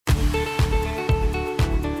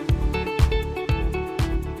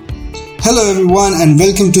Hello everyone and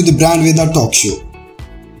welcome to the Brand Veda Talk Show.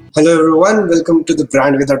 Hello everyone, welcome to the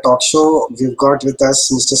Brand Veda Talk Show. We've got with us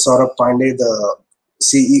Mr. Saurabh Pandey, the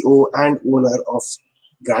CEO and owner of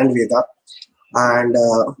Brand Veda. And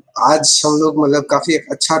आज हम लोग मतलब काफी एक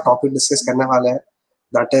अच्छा topic discuss करने वाला है,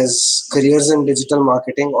 that is careers in digital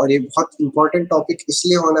marketing. और ये बहुत इंपॉर्टेंट टॉपिक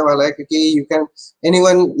इसलिए होने वाला है क्योंकि you can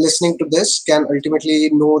anyone listening to this can ultimately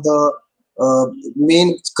know the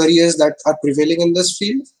main careers that are prevailing in this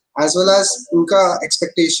field as well as उनका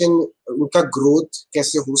एक्सपेक्टेशन, उनका ग्रोथ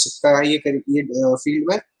कैसे हो सकता है ये फील्ड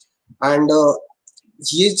में. एंड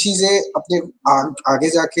ये चीजें अपने आगे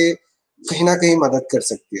जाके कहीं ना कहीं मदद कर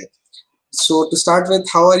सकती है. So to start with,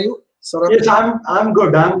 how are you, Saurabh? Yes, I'm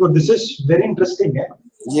good. This is very interesting, eh?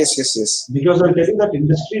 Yes. Because I'll tell you that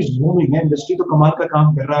industry is booming. Industry तो कमाल का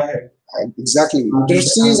काम कर रहा है. Exactly.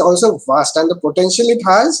 Industry is also vast, and the potential it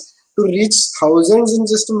has to reach thousands in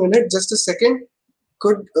just a minute, just a second,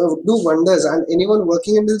 could do wonders. And anyone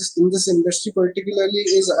working in this industry particularly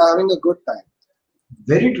is having a good time.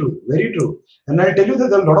 Very true. And I'll tell you that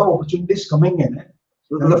there are a lot of opportunities coming in.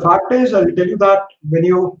 And the fact is, I'll tell you that when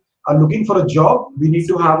you are looking for a job, we need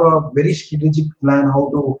to have a very strategic plan how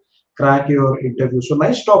to crack your interview. So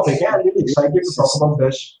nice topic. I'm really excited to talk about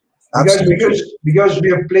this because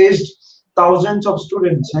we have placed thousands of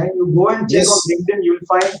students. And you go and check on LinkedIn, you'll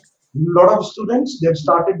find a lot of students. They've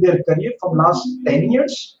started their career from last 10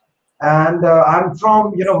 years. And I'm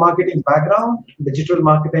from marketing background, digital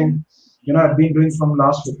marketing. I've been doing from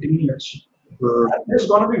last 15 years. And it's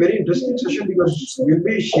going to be a very interesting session because we'll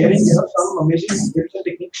be sharing some amazing tips and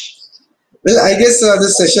techniques. Well, I guess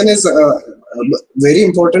this session is very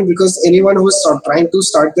important because anyone who is trying to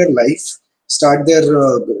start their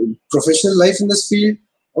professional life in this field,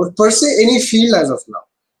 or per se any field as of now,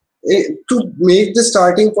 to make the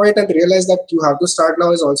starting point and realize that you have to start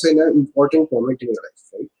now is also an important moment in your life,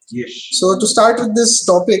 right? Yes. So to start with this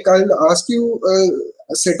topic, I'll ask you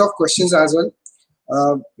a set of questions as well.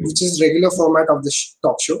 Which is regular format of the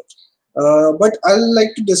talk show. But I'd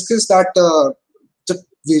like to discuss that the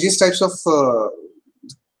various types of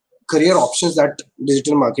career options that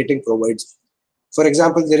digital marketing provides. For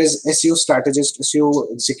example, there is SEO strategist,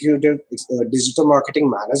 SEO executive, digital marketing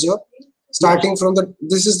manager. Starting from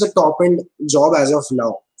this is the top end job as of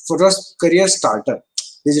now. For a career starter,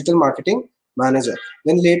 digital marketing manager.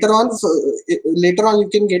 Then later on you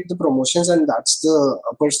can get the promotions, and that's the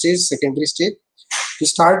upper stage, secondary stage. To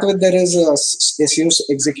start with, there is a SEO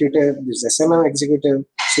executive, there's SMM executive,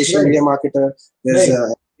 social media marketer, there's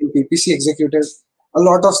a PPC executive, a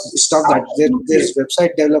lot of stuff that there's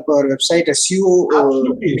website developer, website SEO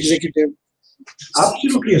executive.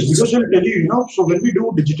 Absolutely, yes. Because I'll tell you, so when we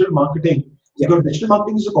do digital marketing, because digital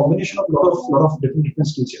marketing is a combination of lot of different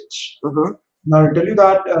skill sets. Now I'll tell you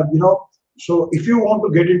that, so if you want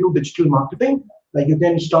to get into digital marketing, like you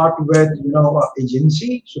can start with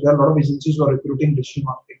agency. So there are a lot of agencies who are recruiting digital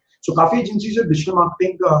marketing. So काफी agencies are digital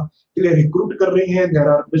marketing के लिए recruit कर रही हैं. There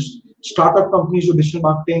are startup companies जो digital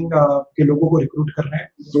marketing के लोगों को recruit कर रहे हैं.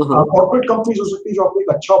 Corporate companies हो सकती है जो आपको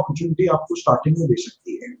एक अच्छा opportunity आपको starting में दे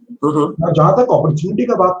सकती है. जहाँ तक opportunity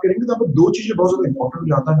का बात करेंगे तो आपको दो चीजें बहुत ज्यादा important हो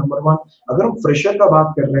जाता है. Number one, अगर हम fresher का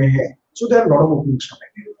बात कर रहे हैं, so there are a lot of openings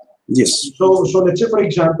coming in. Yes. So let's say for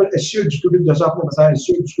example, SEO executive जैसा आपने बताया,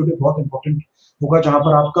 SEO executive बहुत important होगा जहां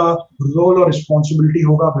पर आपका रोल और रिस्पॉन्सिबिलिटी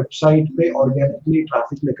होगा वेबसाइट पे ऑर्गेनिकली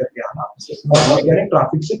ट्रैफिक लेकर के आना और ऑर्गेनिक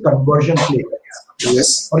ट्रैफिक से कन्वर्जन लेकर के आना. Yes.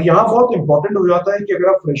 और यहाँ बहुत इंपॉर्टेंट हो जाता है कि अगर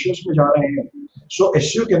आप फ्रेशर्स में जा रहे हैं, सो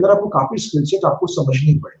एसईओ के अंदर आपको काफी स्किल सेट आपको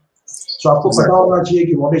समझनी पड़ेगी. सो आपको पता होना चाहिए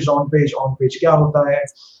कि व्हाट इज ऑन पेज क्या होता है,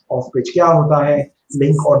 ऑफ पेज क्या होता है,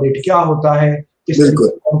 लिंक ऑडिट क्या होता है, किस तरह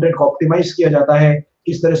से कंटेंट को ऑप्टिमाइज किया जाता है,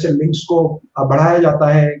 किस तरह से लिंक्स को बढ़ाया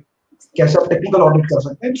जाता है, कैसे आप टेक्निकल ऑडिट कर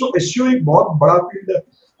सकते हैं. सो एसईओ एक बहुत बड़ा फील्ड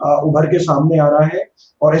उभर के सामने आ रहा है.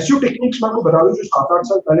 और एसईओ टेक्निक्स मैं आपको बता दूं जो 7-8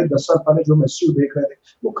 साल पहले 10 साल पहले जो हम एसईओ देख रहे थे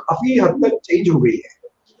वो काफी हद तक चेंज हो गई है.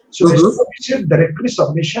 सो एसईओ सिर्फ डायरेक्टली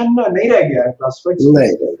सबमिशन नहीं रह गया है, क्लासिफाइड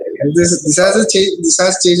नहीं. This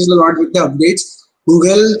has changed a lot with the updates.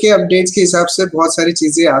 Google के अपडेट्स के हिसाब से बहुत सारी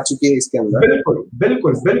चीजें आ चुकी है इसके अंदर.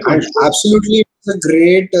 बिल्कुल. Absolutely, it's a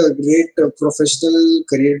great professional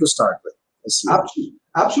career to start with.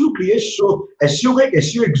 Absolutely, yes. So SEO का एक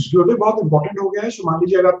SEO executive बहुत important हो गया है. So मान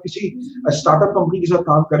लीजिए अगर आप किसी स्टार्टअप कंपनी के साथ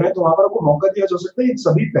काम कर रहे हैं तो वहाँ पर आपको मौका दिया जा सकता है इन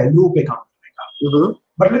सभी पहलुओं पे काम करने का.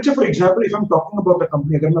 But let's say for example, if I'm talking about a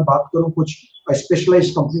company, अगर मैं बात करूँ कुछ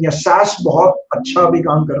स्पेशलाइज्ड कंपनी या SaaS बहुत अच्छा भी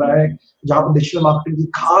काम कर रहा है जहाँ पर डिजिटल मार्केटिंग की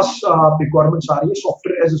खास रिक्वायरमेंट्स आ रही है,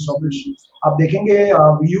 सॉफ्टवेयर एज अ सर्विस. आप देखेंगे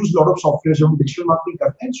we use lot of software जब हम डिजिटल मार्केटिंग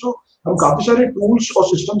करते हैं. सो हम काफी सारे टूल्स और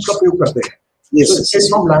सिस्टम्स का प्रयोग करते हैं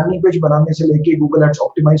फ्रॉम लैंडिंग पेज बनाने से लेके गूगल एड्स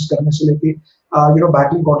ऑप्टिमाइज करने से लेके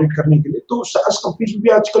बैकलिंक ऑडिट करने के लिए, तो SaaS कंपनीज में भी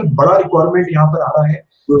आजकल बड़ा रिक्वायरमेंट यहाँ पर आ रहा है।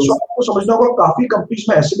 सो आपको समझना होगा काफी कंपनीज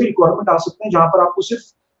में ऐसे भी रिक्वायरमेंट आ सकते हैं जहां पर आपको सिर्फ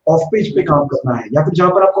ऑफ पेज पे काम करना है, या फिर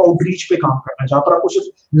जहां पर आपको आउटरीच पे काम करना है, जहां पर आपको सिर्फ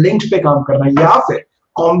लिंक्स पे काम करना है, या फिर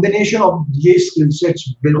कॉम्बिनेशन ऑफ ये स्किल सेट्स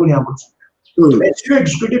बिल्कुल यहाँ पर एसईओ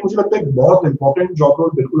एग्जीक्यूटिव मुझे लगता है बहुत इंपॉर्टेंट जॉब रोल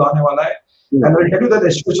बिल्कुल आने वाला है। And I will tell you that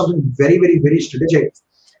SEO is something very very very strategic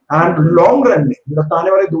and long run में मुझे लगता है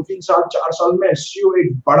आने वाले 2-3 साल 4 साल में एसईओ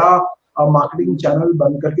एक बड़ा मार्केटिंग चैनल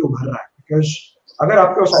बन करके उभर रहा है। बिकॉज अगर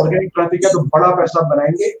आपके पास ऑर्गेनिक ट्रैफिक है तो बड़ा पैसा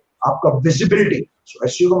बनाएंगे, आपका विजिबिलिटी, सो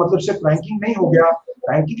एसईओ का मतलब सिर्फ रैंकिंग नहीं हो गया,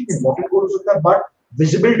 रैंकिंग इंपॉर्टेंट हो सकता है बट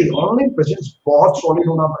विजिबिलिटी, ऑनलाइन प्रेजेंस बहुत सॉलिड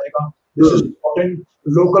होना पड़ेगा। This is important,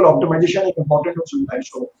 local optimisation एक इंपॉर्टेंट हो सकता है।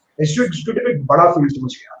 सो एसईओ एग्जीक्यूटिव एक बड़ा फील्ड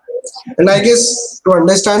समझ गया है। And I guess to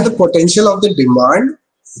understand the potential of the demand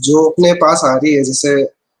जो अपने पास आ रही है, जैसे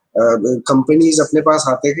कंपनीज अपने पास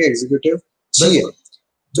आते हैं एग्जीक्यूटिव चाहिए,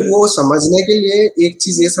 तो वो समझने के लिए एक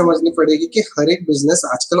चीज ये समझनी पड़ेगी कि हर एक बिजनेस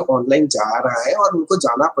आजकल ऑनलाइन जा रहा है और उनको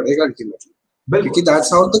जाना पड़ेगा अल्टीमेटली, क्योंकि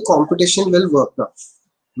that's how the competition will work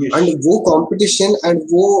now. And वो कंपटीशन एंड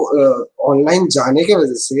वो ऑनलाइन जाने की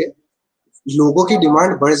वजह से लोगों की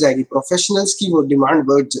डिमांड बढ़ जाएगी, प्रोफेशनल्स की वो डिमांड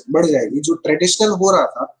बढ़ जाएगी। जो ट्रेडिशनल हो रहा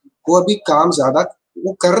था वो अभी काम ज्यादा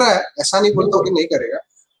वो कर रहा है, ऐसा नहीं बोलता हूँ कि नहीं करेगा,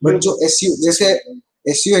 बट जो एसईओ जैसे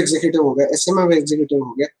एसईओ एग्जीक्यूटिव हो गया, एसएमएम एग्जीक्यूटिव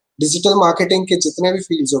हो गया, डिजिटल मार्केटिंग के जितने भी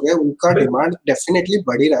फील्ड्स हो गए, उनका डिमांड डेफिनेटली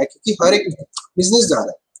बढ़ ही रहा है क्योंकि हर एक बिजनेस जा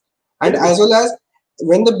रहा है। And as well as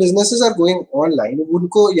when the businesses are going online,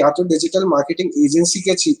 उनको या तो डिजिटल मार्केटिंग एजेंसी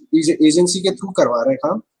के थ्रू करवा रहे हैं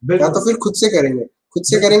काम, या तो फिर खुद से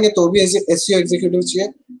करेंगे तो भी एसईओ एग्जीक्यूटिव चाहिए।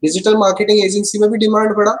 डिजिटल मार्केटिंग एजेंसी में भी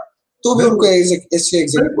डिमांड बढ़ा तो भी उनको एसईओ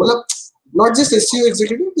एग्जीक्यूटिव, मतलब not just SEO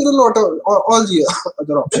executive, there are a lot of all the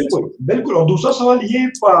other options. बिल्कुल। और दूसरा सवाल ये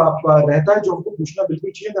रहता है जो हमको पूछना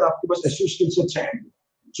बिल्कुल चाहिए अगर आपके पास SEO स्किल सेट्स हैं।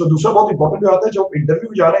 सो दूसरा बहुत इंपॉर्टेंट जो आता है जब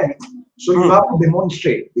इंटरव्यू जा रहे हैं, so you have to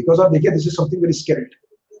demonstrate, because आप देखिए this is something very skilled.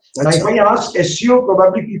 Now if I ask SEO,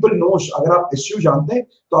 probably people knows, अगर आप SEO जानते हैं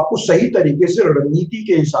तो आपको सही तरीके से रणनीति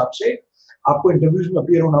के हिसाब से आपको इंटरव्यूज में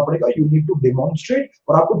अपीयर होना पड़ेगा। यू नीड टू डेमोंस्ट्रेट,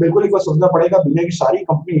 और आपको बिल्कुल एक बार समझना पड़ेगा दुनिया की सारी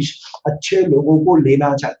कंपनीज अच्छे लोगों को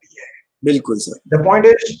लेना चाहती है। बिल्कुल सर। द पॉइंट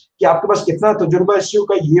इज कि आपके पास कितना तजुर्बा एसईओ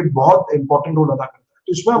का, ये बहुत इंपॉर्टेंट रोल अदा करता है।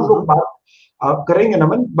 तो इसमें हम लोग बात आप करेंगे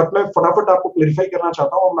नमन, बट मैं फटाफट आपको क्लेरिफाई करना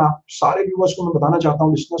चाहता हूँ, मैं सारे व्यूअर्स को मैं बताना चाहता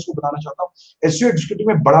हूँ, लिसनर्स को बताना चाहता हूँ, एसईओ एग्जीक्यूटिव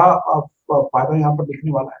में बड़ा फायदा यहाँ पर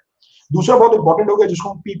दिखने वाला है। दूसरा बहुत इंपॉर्टेंट हो गया जिसको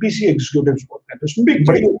हम पीपीसी एग्जीक्यूटिव्स बोलते हैं, तो इसमें भी एक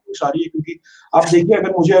बड़ी ओपनिंग्स आ रही है। क्योंकि आप देखिए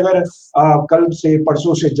अगर मुझे कल से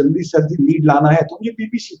परसों से जल्दी लीड लाना है तो मुझे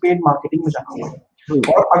पीपीसी, पेड मार्केटिंग में जाना होगा।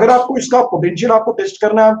 और अगर आपको इसका पोटेंशियल आपको टेस्ट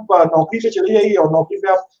करना है, आप नौकरी पे चले जाइए और नौकरी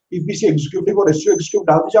पे आप पीपीसी एग्जीक्यूटिव और एसईओ एग्जीक्यूटिव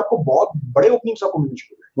डाल दीजिए, आपको बहुत बड़े ओपनिंग्स आपको मिलने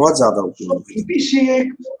शुरू होंगे, बहुत ज्यादा ओपनिंग। पीपीसी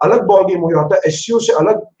एक अलग बॉल गेम हो जाता है, एसईओ से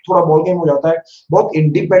अलग थोड़ा बॉल गेम हो जाता है, बहुत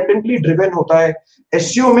इंडिपेंडेंटली ड्रिवन होता है।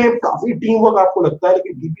 एसईओ में काफी टीम वर्क आपको लगता है,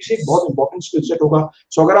 लेकिन पीपीसी एक बहुत इंपॉर्टेंट स्किल सेट होगा।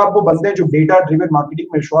 सो अगर आप वो बंदे हैं जो डेटा ड्रिवन मार्केटिंग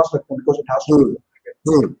में विश्वास रखते हैं, बिकॉज इट हैज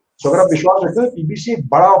टू, तो अगर आप विश्वास रखते हैं पीपीसी एक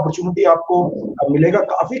बड़ा अपॉर्चुनिटी आपको मिलेगा।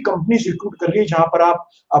 काफी कंपनीज रिक्रूट कर रही है जहां पर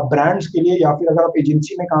आप ब्रांड्स के लिए या फिर अगर आप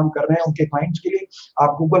एजेंसी में काम कर रहे हैं उनके क्लाइंट्स के लिए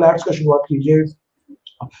आप गूगल एड्स का शुरुआत कीजिए।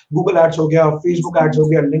 गूगल एड्स हो गया, फेसबुक एड्स हो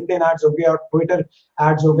गया, लिंक्डइन एड्स हो गया, ट्विटर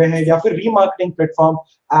एड्स हो गए हैं, या फिर रीमार्केटिंग प्लेटफॉर्म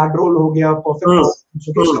एडरोल हो गया,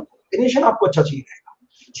 परफेक्ट कॉम्बिनेशन आपको अच्छा चाहिए रहेगा।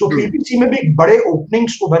 सो पीपीसी में भी बड़े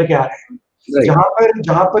ओपनिंग्स उभर के आ रहे हैं,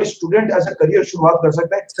 जहां पर स्टूडेंट एज अ करियर शुरुआत कर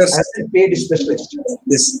सकता है एज ए पेड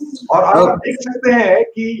स्पेशलिस्ट। और आप देख सकते हैं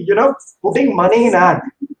कि पुटिंग मनी इन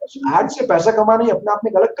एड से पैसा कमाना ही अपने आप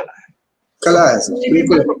में गलत कला है।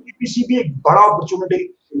 पीपीसी भी एक बड़ा अपॉर्चुनिटी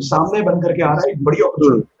सामने बन करके आ रहा है, एक बड़ी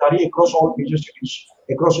अपॉर्चुनिटी आ रही है across all major cities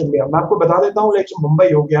across India. मैं आपको बता देता हूँ, लाइक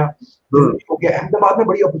मुंबई हो गया, दिल्ली हो गया, अहमदाबाद में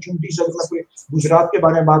बड़ी अपॉर्चुनिटीज है। मैं कोई गुजरात के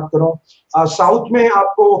बारे में बात करूँ, साउथ में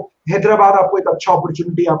आपको हैदराबाद आपको एक अच्छा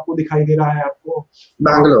अपॉर्चुनिटी आपको दिखाई दे रहा है, आपको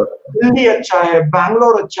बैंगलोर, दिल्ली अच्छा है,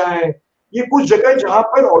 बैंगलोर अच्छा है। ये कुछ जगह जहां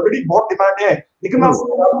पर ऑलरेडी बहुत डिमांड है, लेकिन मैं आपको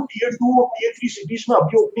बता दूं टीयर 2 और टीयर 3 सिटीज में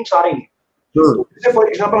अभी ओपनिंग्स आ रही है। जैसे फॉर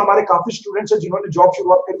एग्जांपल हमारे काफी स्टूडेंट्स हैं जिन्होंने जॉब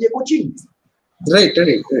शुरुआत कर दी है कोचिंग, राइट।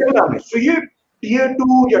 सो ये टीयर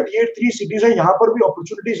 2 या टीयर 3 सिटीज है, यहाँ पर भी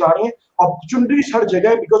अपॉर्चुनिटीज आ रही हैं। अपॉर्चुनिटीज हर जगह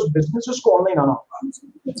है बिकॉज बिजनेसेस को ऑनलाइन आना होगा,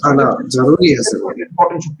 जरूरी है सर।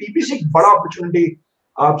 इंपॉर्टेंट पीपीसी एक बड़ा अपॉर्चुनिटी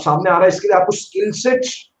आप सामने आ रहा है। इसके लिए आपको स्किल सेट्स,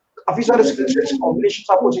 काफी सारे स्किल सेट्स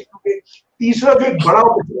कॉम्बिनेशन आपको चाहिए होंगे। तीसरा जो एक बड़ा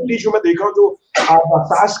अपॉर्चुनिटी जो मैं देख रहा हूँ जो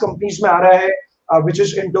SaaS कंपनीज में आ रहा है, which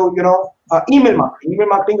is into email marketing। Email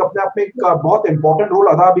marketing अपने आप में एक बहुत इंपॉर्टेंट रोल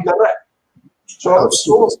अदा भी कर रहा है। So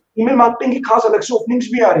ईमेल मार्केटिंग की खास अलग से ओपनिंग्स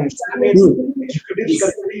भी आ रही हैं, एग्जीक्यूटिव्स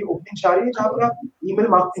करके भी ओपनिंग्स आ रही है जहाँ पर आप ईमेल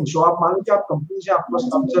मार्केटिंग, सो आप मान लीजिए आप कंपनी से आपके पास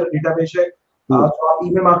कल्चर डेटाबेस है, तो आप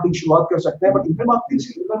ईमेल मार्केटिंग शुरुआत कर सकते हैं, बट ईमेल मार्केटिंग से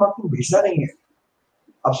ईमेल मार्केटिंग भेजना नहीं है।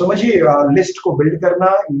 आप समझिए, लिस्ट को बिल्ड करना,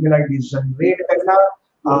 ईमेल आईडी जनरेट करना,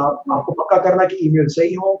 आपको पक्का करना कि ईमेल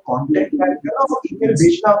सही हो, कंटेंट टाइप करना और ईमेल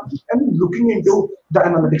भेजना, and looking into the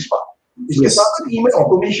analytics part. इसके साथ साथ ईमेल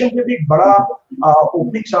ऑटोमेशन पे भी बड़ा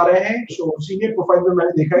ओपनिंग्स आ रहे हैं। सो सीनियर प्रोफाइल में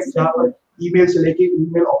मैंने देखा है कि जहाँ पर ईमेल से लेके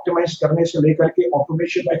ईमेल ऑप्टिमाइज करने से लेकर के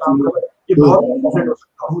ऑटोमेशन पे काम कर रहे हैं, ये बहुत इंपॉर्टेंट हो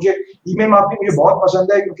सकता है। मुझे ईमेल मार्केटिंग मुझे बहुत पसंद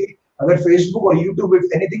है, क्योंकि अगर फेसबुक और YouTube if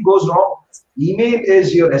anything goes wrong, email is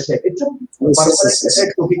your asset, it's a permanent asset,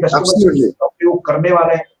 क्योंकि कस्टमर उपयोग करने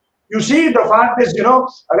वाले हैं। You see the fact is,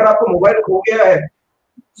 अगर आपको मोबाइल खो गया है,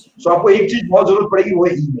 तो आपको एक चीज बहुत जरूरत पड़ेगी, वो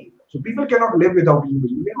है email. So people cannot live without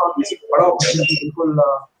email. Email marketing is बड़ा opportunity बिल्कुल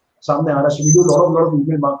सामने आ रहा है। So we do lot of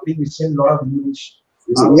email marketing. We send lot of emails.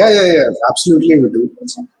 Yeah. Absolutely we do.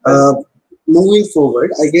 Moving forward,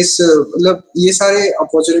 I guess मतलब ये सारे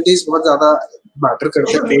opportunities बहुत ज़्यादा matter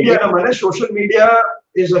करते हैं। Social media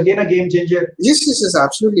is again a game changer. Yes,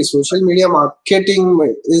 absolutely. Social media marketing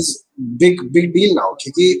is big deal now.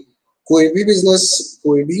 क्योंकि कोई भी business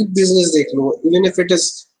देख लो, even if it is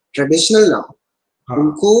traditional now,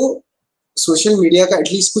 उनको सोशल मीडिया का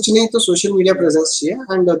एटलीस्ट कुछ नहीं तो सोशल मीडिया प्रेजेंस चाहिए,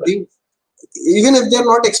 and even if they are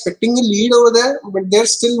not expecting a lead over there, but they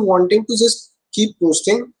are still wanting to just keep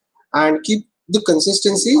posting and keep the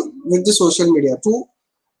consistency with the social media to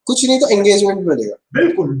कुछ नहीं तो engagement बढ़ेगा।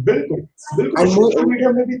 बिल्कुल social media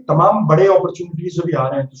में भी तमाम बड़े opportunities भी आ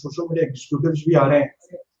रहे हैं, तो सोशल मीडिया एग्जीक्यूटिव्स भी आ रहे हैं,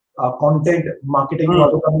 कंटेंट मार्केटिंग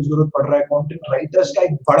वालों का भी जरूरत पड़ रहा है, कंटेंट राइटर्स का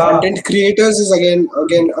एक बड़ा, content creators is again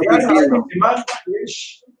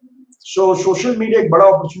so social media एक बड़ा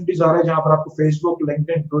अपॉर्चुनिटीज आ रहा है, जहां पर आपको फेसबुक,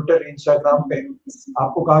 लिंक्डइन, ट्विटर, इंस्टाग्राम पे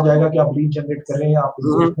आपको कहा जाएगा कि आप लीड जनरेट करें, आप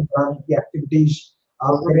बढ़ाने की एक्टिविटीज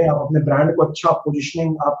आप करें, आप अपने ब्रांड को अच्छा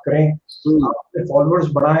पोजीशनिंग आप करें, आप अपने फॉलोअर्स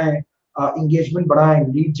बढ़ाएं, एंगेजमेंट बढ़ाएं,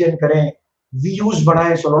 लीड जेन करें, व्यूज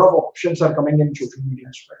बढ़ाएं। So lot of options are coming in social media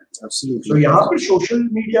as well. Absolutely. So यहाँ पर सोशल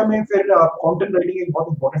मीडिया में फिर कंटेंट राइटिंग एक बहुत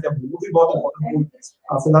इंपॉर्टेंट है, वो भी बहुत इंपॉर्टेंट रोल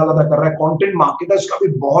फिलहाल अदा कर रहा है। कंटेंट मार्केटर्स का भी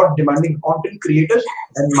बहुत demanding, content creators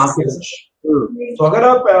and marketers. तो अगर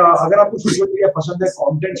आपको सोशल मीडिया पसंद है,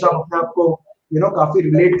 कंटेंट से आप अपने आप को काफी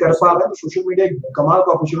रिलेट कर पा रहे हैं, तो सोशल मीडिया एक कमाल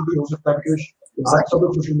का अपॉर्चुनिटी हो सकता है, बिकॉज़ आज सब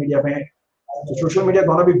लोग सोशल मीडिया पे हैं। तो social media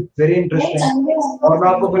gonna be very interesting. और मैं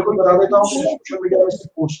आपको बिल्कुल बता देता हूँ कि सोशल मीडिया में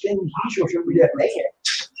सिर्फ पोस्टिंग ही सोशल मीडिया नहीं है,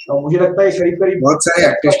 तो मुझे लगता है करीब बहुत सारे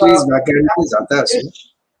एक्टिविटीज बैकएंड में जाता है।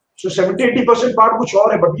 सो 70-80% पार्ट कुछ और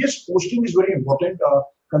है, but yes posting is very important,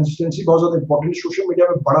 consistency बहुत ज्यादा इंपॉर्टेंट। सोशल मीडिया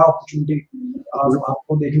में बड़ा अपॉर्चुनिटी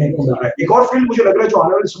आपको देखने को मिल रहा है। एक और फील्ड मुझे लग रहा है जो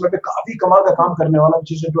आने वाले समय पे काफी कमाल का काम करने वाला है,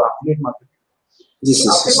 जिसे जो एफिलिएट मार्केटिंग।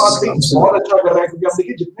 आपके पास बहुत अच्छा कर रहा है, क्योंकि आप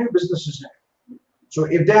देखिए जितने भी बिजनेसेस हैं, so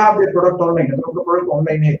if they have their product online, अगर उनका प्रोडक्ट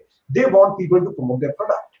ऑनलाइन है, they want people to promote their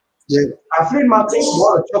product. Affiliate marketing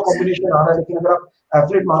बहुत अच्छा कॉम्बिनेशन आ रहा है, लेकिन अगर आप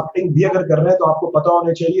एफिलिएट मार्केटिंग भी अगर कर रहे हैं तो आपको पता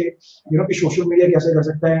होना चाहिए कि सोशल मीडिया कैसे कर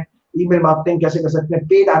सकते हैं, ईमेल मार्केटिंग कैसे कर सकते हैं,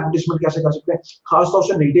 पेड एडवर्टाइजमेंट कैसे कर सकते हैं, खासतौर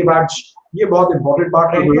से नेटिव एड्स, ये बहुत इंपॉर्टेंट पार्ट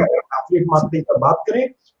है। अगर एफिलिएट मार्केटिंग पर बात करें,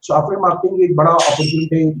 सो एफिलिएट मार्केटिंग एक बड़ा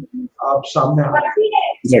अपॉर्चुनिटी आप सामने आ रहा है।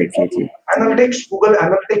 एनालिटिक्स, गूगल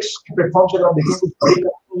एनालिटिक्स के प्लेटफॉर्म से अगर आप देखें, कुछ बड़ी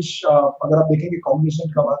कंपनीज अगर आप देखेंगे, कॉग्निसेंट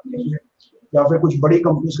का बात कीजिए या फिर कुछ बड़ी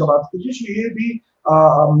कंपनीज का बात कीजिए, तो ये भी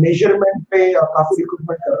मेजरमेंट पे काफी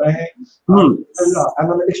रिक्रूटमेंट कर रहे हैं,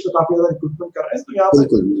 एनालिटिक्स पे काफी ज्यादा रिक्रूटमेंट कर रहे हैं। तो यहाँ पर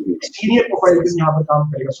सीनियर प्रोफाइल भी यहाँ पर काम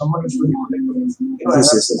करेगा, someone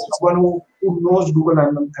who knows Google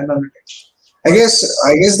Analytics. I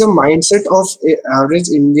guess the mindset of average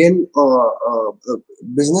Indian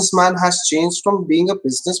businessman has changed from being a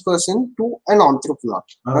business person to an entrepreneur.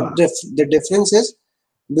 The difference is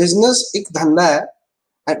business एक धंधा है,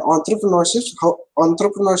 and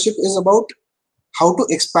entrepreneurship is about how to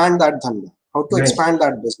expand that धंधा, how to expand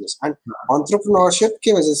that business, and entrepreneurship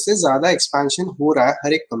की वजह से ज्यादा expansion हो रहा है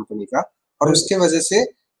हर एक कंपनी का, और उसके वजह से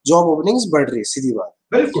जॉब ओपनिंग्स बढ़ रही है, सीधी बात।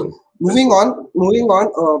 बिल्कुल। मूविंग ऑन,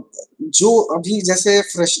 जो अभी जैसे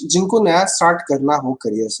फ्रेश जिनको नया स्टार्ट करना हो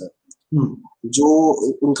करियर सर, जो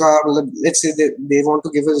उनका मतलब let's say they want to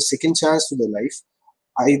give a second chance to their life,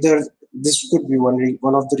 either this could be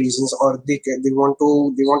one of the reasons, or they want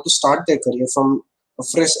to start their career from a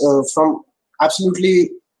fresh from absolutely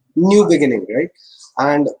new beginning, right?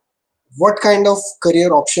 And what kind of career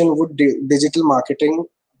option would digital marketing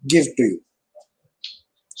give to you?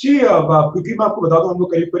 जी, क्योंकि मैं आपको बता दूं, हम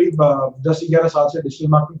लोग करीब 10-11 साल से डिजिटल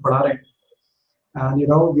मार्केटिंग पढ़ा रहे हैं, and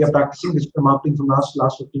we are practicing digital marketing from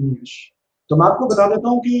last 15 years. तो मैं आपको बता देता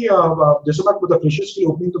हूँ कि जैसे मैं आपको बता, फ्रेशर्स की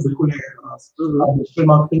ओपनिंग तो बिल्कुल है, डिजिटल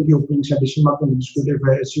मार्केटिंग की ओपनिंग है, डिजिटल मार्केटिंग एग्जीक्यूटिव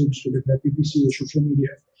है, एसईओ एग्जीक्यूटिव है, पीपीसी है, सोशल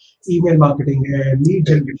मीडिया है, ईमेल मार्केटिंग है, लीड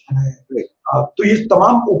जनरेशन है। तो ये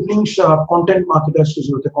तमाम ओपनिंग्स कंटेंट मार्केटर्स की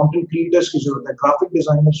जरूरत है, कंटेंट क्रिएटर्स की जरूरत है, ग्राफिक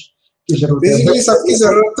डिजाइनर्स की जरूरत है, बेसिकली सबकी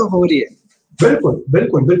जरूरत तो हो रही है। बिल्कुल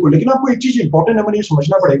बिल्कुल बिल्कुल। लेकिन आपको एक चीज इंपॉर्टेंट हमें ये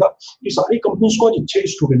समझना पड़ेगा कि सारी कंपनीज को अच्छे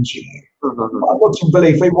स्टूडेंट्स चाहिए। बहुत सिंपल है,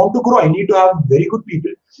 if I want to grow I need to have very good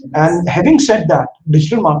people, and having said that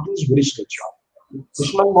digital marketing is very skill job,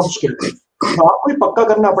 it's not skill. तो आपको ये पक्का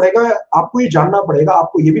करना पड़ेगा, आपको ये जानना पड़ेगा,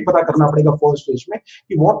 आपको ये भी पता करना पड़ेगा फर्स्ट फेज में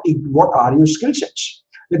कि what are your skill sets.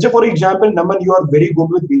 Let's say for example Naman, you are very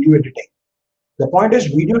good with video editing. The point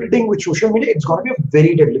is video editing with social media it's gonna be a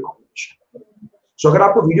very deadly combination. So अगर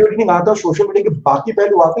आपको video editing आता है, social media के बाकी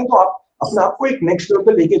पहलू आते हैं, तो आप अपने आप को एक नेक्स्ट लेवल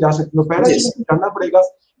पे लेके जा सकते हो। पहला चीज जानना पड़ेगा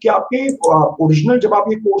कि आपके ओरिजिनल जब आप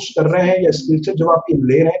ये कोर्स कर रहे हैं या स्किल सेट जब आप ये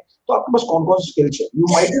ले रहे हैं, तो आपके पास कौन कौन से स्किल्स है।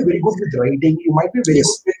 You might be very good with writing, you might be very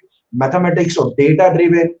good with mathematics और डेटा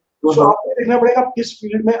ड्रिवन। सो आपको देखना पड़ेगा आप किस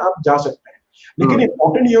फील्ड में आप जा सकते हैं। लेकिन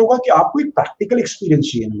इंपॉर्टेंट ये होगा कि आपको एक प्रैक्टिकल एक्सपीरियंस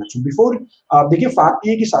चाहिए। बिफोर आप देखिए, फैक्ट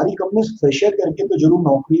ये कि सारी कंपनीज फ्रेशर करके तो जरूर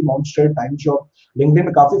नौकरी, मॉन्स्टर, टाइम जॉब, लिंक्डइन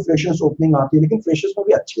में काफी फ्रेशर्स ओपनिंग आती है, लेकिन फ्रेशर्स में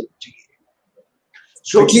भी अच्छी चाहिए।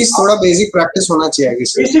 So, एटलीस्ट थोड़ा बेसिक प्रैक्टिस होना चाहिए।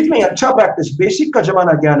 बेसिक नहीं, अच्छा प्रैक्टिस, बेसिक का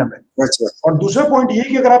जमाना ज्ञान है। अच्छा। और दूसरा पॉइंट ये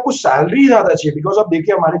कि अगर आपको सैलरी ज्यादा चाहिए, बिकॉज आप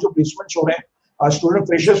देखिए हमारे जो प्लेसमेंट्स हो रहे हैं स्टूडेंट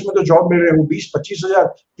फ्रेशर्स में, तो जॉब मिल रहे हैं वो 20-25 हजार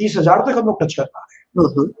 30 हजार तक हम लोग टच कर पा रहे हैं।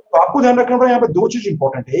 तो आपको ध्यान रखना पड़ेगा, यहाँ पे दो चीज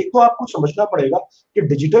इंपॉर्टेंट है। एक तो आपको समझना पड़ेगा कि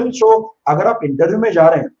डिजिटल, सो अगर आप इंटरव्यू में जा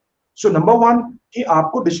रहे हैं, सो नंबर वन कि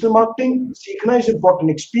आपको डिजिटल मार्केटिंग सीखना इज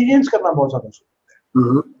इंपॉर्टेंट, एक्सपीरियंस करना बहुत ज्यादा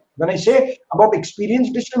जरूरी है। When I say about experience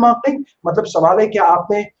digital marketing, मतलब सवाल है कि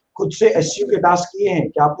आपने खुद से एसईओ के टास्क किए हैं,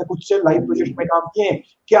 क्या आपने खुद से लाइव प्रोजेक्ट में काम किए हैं,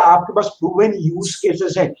 क्या आपके पास प्रूवन यूज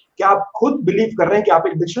केसेस हैं, क्या आप खुद बिलीव कर रहे हैं कि आप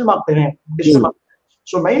एक डिजिटल मार्केटर हैं, डिजिटल मार्केटर।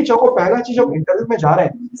 सो मैं ये चाहूंगा पहला चीज, जब इंटरव्यू में जा रहे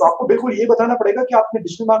हैं तो आपको बिल्कुल ये बताना पड़ेगा कि आपने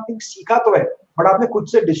डिजिटल मार्केटिंग सीखा तो है, बट आपने खुद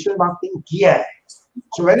से डिजिटल मार्केटिंग किया है।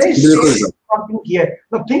 सो व्हेन आई से मार्केटिंग किया है,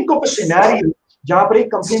 now think of a scenario जहां पर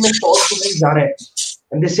एक कंपनी में 100 स्टूडेंट जा रहे हैं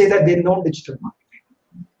and they say that they know digital marketing,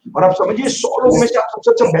 और आप समझिए 100 लोगों में से आप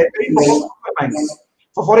सबसे अच्छा बेहतरीन परफॉर्म कर पाएंगे।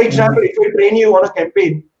 For example, if we train you on a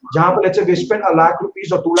campaign जहां पर let's say we spend 1 lakh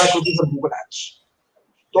rupees और 2 lakh rupees on Google ads,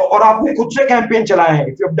 तो और आपने खुद से कैंपेन चलाए हैं,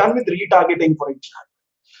 if you have done with retargeting for example,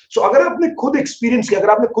 सो अगर आपने खुद एक्सपीरियंस किया, अगर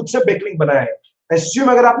आपने खुद से बैकलिंक बनाया है, एसईओ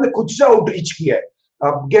में अगर आपने खुद से आउटरीच किया है,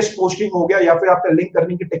 गेस्ट पोस्टिंग हो गया या फिर आपने लिंक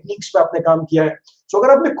करने की टेक्निक्स पे आपने काम किया है, सो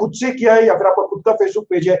अगर आपने खुद से किया है या फिर आपका खुद का फेसबुक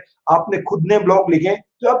पेज है, आपने खुद ने ब्लॉग लिखे,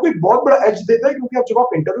 तो आपको एक बहुत बड़ा एज देता है। क्योंकि आप जब आप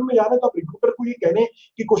इंटरव्यू में जा रहे हैं तो आप रिक्रूटर को ये कहने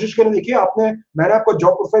की कोशिश करें, देखिए मैंने आपका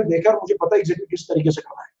जॉब प्रोफाइल देखा और मुझे पता है एग्जैक्टली किस तरीके से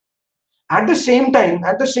करना है। एट द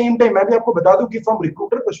सेम टाइम मैं भी आपको बता दूं कि from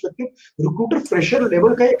recruiter perspective, recruiter fresher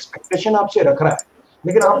level का एक्सपेक्टेशन आपसे रख रहा है,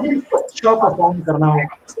 लेकिन आपको अच्छा परफॉर्म करना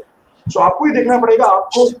होगा। सो आपको ये देखना पड़ेगा,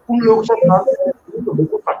 आपको उन लोगों से काम करना है तो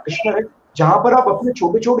बिल्कुल प्रैक्टिशनर है, जहां पर आप अपने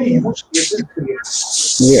छोटे-छोटे यूज केसेस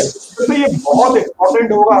क्रिएट, तो ये बहुत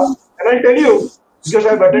इंपॉर्टेंट होगा। And I tell you, because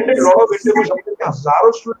I've attended a lot of interviews, हमने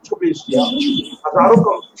हजारों स्टूडेंट्स को प्लेस किया, हजारों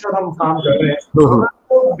कंपनी के साथ हम काम कर रहे हैं, तो मैं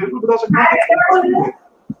आपको बिल्कुल बता सकता हूं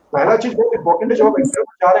पहला चीज बहुत इंपॉर्टेंट है, जब आप इंटरव्यू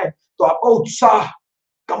में जा रहे हैं तो आपका उत्साह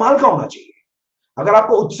कमाल का होना चाहिए। अगर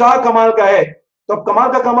आपको उत्साह कमाल का है तो आप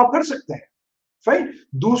कमाल का काम आप कर सकते हैं। फाइन।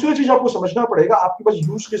 दूसरी चीज आपको समझना पड़ेगा, आपके पास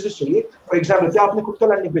यूज केसेस चाहिए। फॉर एग्जाम्पल, क्या आपने खुद का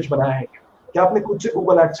लैंडिंग पेज बनाया है, क्या आपने खुद से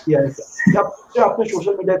गूगल एड्स किया है, क्या खुद से आपने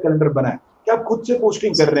सोशल मीडिया कैलेंडर बनाया, क्या आप खुद से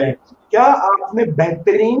पोस्टिंग कर रहे हैं, क्या आपने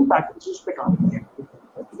बेहतरीन प्रैक्टिसेस पे काम किया है।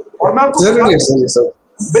 और मैं आपको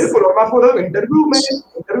बिल्कुल, और मैं आपको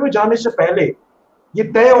इंटरव्यू जाने से पहले ये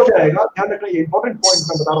तय हो जाएगा, ध्यान रखना, ये इंपॉर्टेंट पॉइंट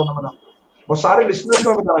मैं बता रहा हूँ और सारे लिसनर्स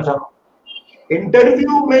को बताना चाह रहा हूँ।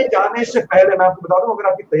 इंटरव्यू में जाने से पहले मैं आपको बता दूं, अगर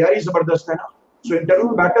आपकी तैयारी जबरदस्त है ना, तो इंटरव्यू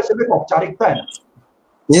में बैठकर सिर्फ एक औपचारिकता है ना।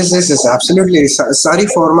 Yes, absolutely. सारी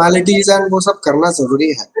फॉर्मेलिटीज एंड वो सब करना जरूरी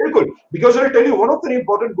है। बिल्कुल, because I'll tell you one of the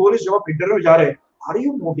important goal is जब आप इंटरव्यू में जा रहे हैं, are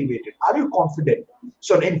you motivated, are you confident?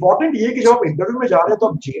 So important ये कि जब आप इंटरव्यू में जा रहे हैं तो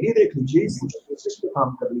आप जेडी देख लीजिए, बेसिस पे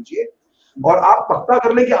काम कर लीजिए और आप पक्का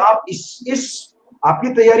कर ले कि आप इस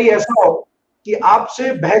आपकी तैयारी ऐसा हो कि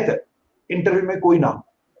आपसे बेहतर इंटरव्यू में कोई ना हो।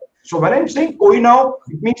 So when I'm saying कोई ना हो,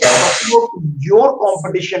 it means your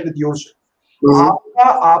competition with yourself. आपका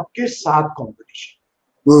आपके साथ कंपटीशन,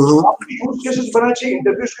 आपके यूज केसेस बनाना चाहिए,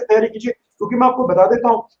 इंटरव्यूज की तैयारी कीजिए। क्योंकि मैं आपको बता देता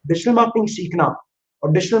हूँ, डिजिटल मार्केटिंग सीखना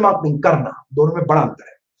और डिजिटल मार्केटिंग करना दोनों में बड़ा अंतर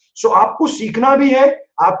है। सो आपको सीखना भी है,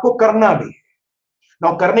 आपको करना भी है।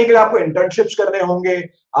 ना करने के लिए आपको इंटर्नशिप्स करने होंगे,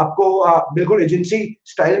 आपको बिल्कुल एजेंसी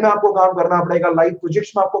स्टाइल में आपको काम करना पड़ेगा, लाइव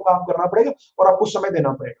प्रोजेक्ट्स में आपको काम करना पड़ेगा और आपको समय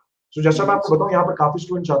देना पड़ेगा। So जैसा मैं आपको बताऊं, यहाँ पर काफी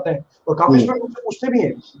स्टूडेंट्स आते हैं और काफी स्टूडेंट मुझसे पूछते भी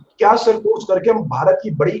हैं क्या सर कोर्स करके हम भारत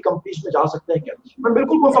की बड़ी कंपनीज में जा सकते हैं क्या? मैं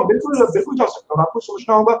बिल्कुल बोलता हूँ बिल्कुल बिल्कुल जा सकता हूँ। आपको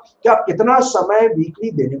सोचना होगा कि आप कितना समय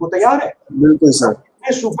वीकली देने को तैयार है। बिल्कुल सर,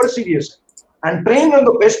 सुपर सीरियस है and train on the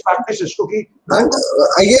best practices, क्योंकि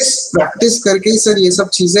आई गेस प्रैक्टिस करके ही सर ये सब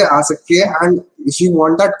चीजें आ सकती है। And if you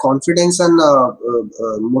want that confidence and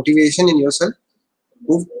motivation in yourself,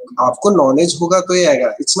 आपको नॉलेज होगा तो ही आएगा।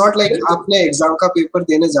 इट्स नॉट लाइक आपने एग्जाम का पेपर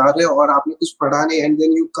देने जा रहे हो और आपने कुछ पढ़ा नहीं and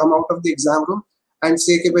then you come out of the exam room and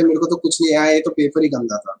से कि भाई मेरे को तो कुछ नहीं आया, ये तो पेपर ही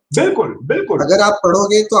गंदा था। बिल्कुल बिल्कुल, अगर आप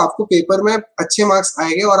पढ़ोगे तो आपको पेपर में अच्छे मार्क्स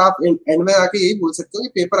आएंगे और आप एंड में आके यही बोल सकते हो कि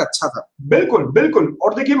पेपर अच्छा था। बिल्कुल बिल्कुल।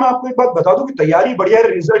 और देखिए मैं आपको एक बात बता दूं कि तैयारी बढ़िया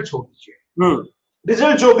है, रिजल्ट छोड़ दीजिए,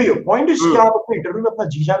 रिजल्ट जो भी हो, पॉइंट इज कि आप अपने इंटरव्यू में अपना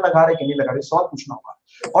जी जान लगा रहे कि नहीं लगा रहे, सवाल पूछना होगा।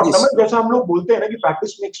 और नंबर जैसा हम लोग बोलते हैं ना कि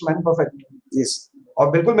practice makes man perfect, yes, और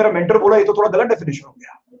बिल्कुल मेरा मेंटर बोला ये तो थोड़ा गलत डेफिनेशन हो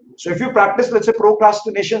गया। So if you practice let's say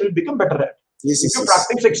procrastination will become better at, if you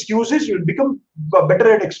practice excuses you will become better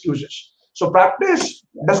at excuses. So practice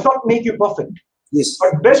does not make you perfect, yes,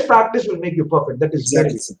 but best practice will make you perfect, that is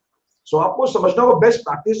exactly. So आपको समझना होगा best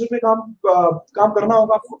practice में काम करना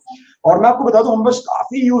होगा आपको। और मैं आपको बता दूं हम बस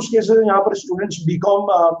काफी यूज केसेस यहाँ पर स्टूडेंट्स बीकॉम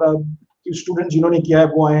स्टूडेंट जिन्होंने किया है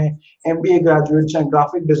वो हैं, एमबीए ग्रेजुएट्स हैं,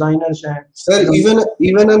 ग्राफिक डिजाइनर्स हैं। Sir,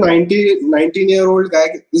 even a 19-year-old guy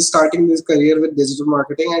is starting his career with digital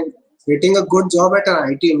marketing and getting a good job at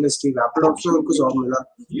an IT industry. Rapidox में उनको job मिला।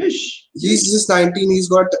 Yes. He's just 19. He's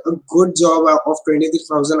got a good job of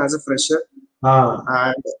 23,000 as a fresher.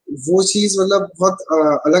 And वो चीज मतलब बहुत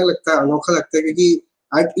अलग लगता है, अनोखा लगता है क्योंकि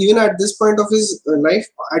even at this point of his life,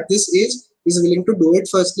 at this age, he's willing to do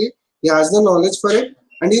it. Firstly, he has the knowledge for it,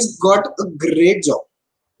 and he's got a great job,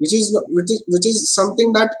 which is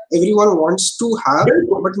something that everyone wants to have,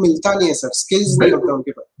 but मिलता नहीं है sir, skills नहीं होता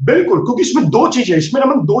उनके पास। बिल्कुल, क्योंकि इसमें दो चीजें, इसमें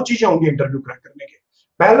ना दो चीजें होंगी इंटरव्यू क्रैक करने के।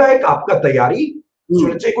 पहला एक आपका तैयारी,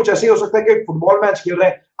 कुछ ऐसे हो सकता है कि फुटबॉल मैच खेल रहे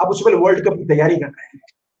हैं, आप उससे पहले वर्ल्ड कप की तैयारी कर रहे हैं,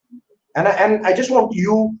 and I just want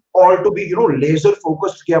you all to be laser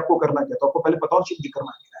focused कि आपको करना क्या, तो आपको पहले पता होना चाहिए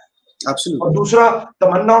करना क्या है। Absolutely. और दूसरा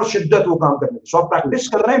तमन्ना और शिद्दत वो काम करने की। सो आप प्रैक्टिस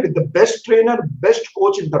कर रहे हैं with the best trainer, best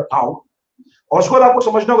coach in the town. और उसके बाद आपको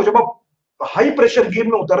समझना होगा जब आप हाई प्रेशर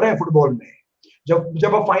गेम में उतर रहे हैं फुटबॉल में,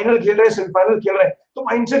 जब आप फाइनल खेल रहे हैं, सेमीफाइनल खेल रहे हैं, तो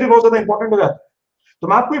माइंडसेट भी बहुत ज्यादा इंपॉर्टेंट हो जाता है। तो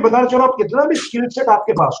मैं आपको ये बताना चाह रहा हूँ, आप कितना भी स्किल सेट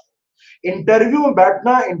आपके पास हो, इंटरव्यू में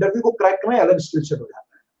बैठना, इंटरव्यू को क्रैक करना अलग स्किल सेट हो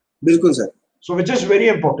जाता है। बिल्कुल sir. So which is very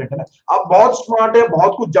important है ना। आप बहुत स्मार्ट है,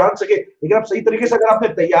 बहुत कुछ जान सके, लेकिन आप सही तरीके से अगर आपने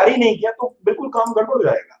तैयारी नहीं किया तो बिल्कुल काम गड़बड़ हो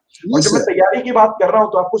जाएगा। और जब मैं तैयारी की बात कर रहा हूं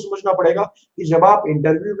तो आपको समझना पड़ेगा कि जब आप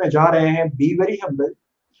इंटरव्यू में जा रहे हैं, बी वेरी हम्बल,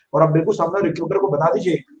 और आप बिल्कुल सामने रिक्रूटर को बता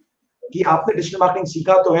दीजिए कि आपने डिजिटल मार्केटिंग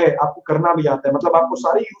सीखा तो है, आपको करना भी आता है, मतलब आपको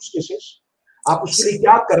सारे यूज केसेस, आप उसके लिए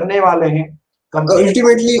क्या करने वाले हैं,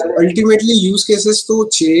 अल्टीमेटली यूज केसेस तो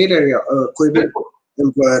चाहिए रहेगा कोई भी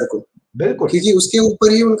एम्प्लॉयर को। बिल्कुल, क्योंकि उसके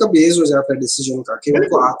ऊपर ही उनका बेस हो जाता है डिसीजन का कि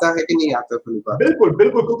उनको आता है कि नहीं आता है। बिल्कुल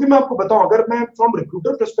बिल्कुल, क्योंकि मैं आपको बताऊं, अगर मैं फ्रॉम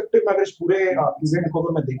रिक्रूटर पर्सपेक्टिव में अगर इस पूरे इवेंट को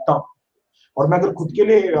अगर मैं देखता हूं और मैं अगर खुद के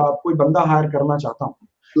लिए कोई बंदा हायर करना चाहता हूं,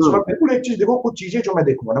 तो मैं बिल्कुल एक चीज देखो, कुछ चीजें जो मैं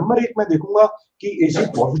देखूंगा, नंबर एक मैं देखूंगा कि इज ही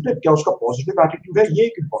पॉजिटिव, क्या उसका पॉजिटिव एटीट्यूड है, ये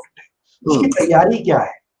एक इंपॉर्टेंट है। उसकी तैयारी क्या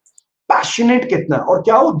है, पैशनेट कितना, और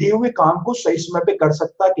क्या वो दिए हुए काम को सही समय पे कर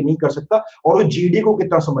सकता है कि नहीं कर सकता, और वो जीडी को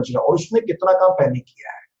कितना समझ रहा है, और उसने कितना काम पहले किया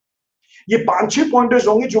है। ये 5-6 पॉइंटर्स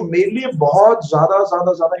होंगे जो मेरे लिए बहुत ज्यादा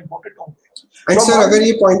इंपॉर्टेंट होंगे। सर अगर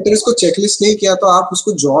ये पॉइंटर्स को चेकलिस्ट नहीं किया तो आप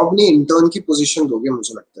उसको जॉब नहीं, इंटर्न की पोजीशन दोगे,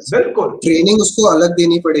 मुझे लगता है। बिल्कुल, ट्रेनिंग उसको अलग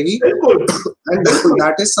देनी पड़ेगी। बिल्कुल, and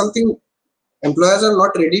that is something employers are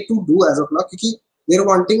not ready to do as of now, क्योंकि they are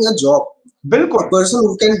wanting a job, बिल्कुल, a person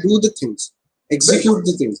who can do the things, execute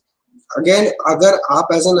the things. Again अगर आप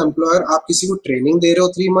एज एन एम्प्लॉयर आप किसी को training दे रहे हो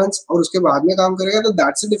 3 months और उसके बाद में काम करेगा तो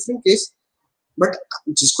that's a different case. But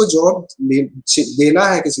जिसको जॉब देना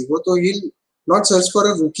है किसी को, तो he not search for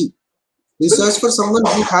a rookie, he search for someone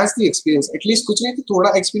who has the experience, at least कुछ नहीं तो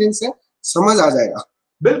थोड़ा एक्सपीरियंस है, समझ आ जाएगा।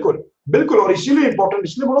 बिल्कुल बिल्कुल, और इसीलिए इंपॉर्टेंट,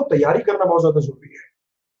 इसलिए बोलो तैयारी करना बहुत ज्यादा जरूरी है।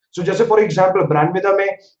 सो जैसे फॉर एग्जांपल ब्रांडवेदा में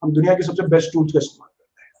हम दुनिया के सबसे बेस्ट टूल्स का इस्तेमाल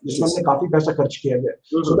करते हैं, जिसमें हमने काफी पैसा खर्च किया है,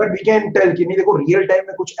 so that we can tell कि नहीं देखो रियल टाइम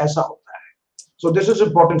में कुछ ऐसा होता है। So this is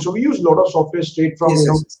important. So we use lot of software straight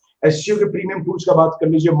from SEO के प्रीमियम टूल्स का बात कर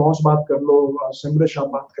लीजिए, मॉस बात कर लो, सेमरश आप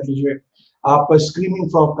बात कर लीजिए, आप स्क्रीमिंग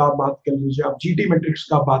फ्रॉग का बात कर लीजिए, आप जीटी मैट्रिक्स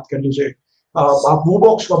का बात कर लीजिए, आप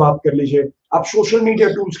वूबॉक्स का बात कर लीजिए, आप सोशल मीडिया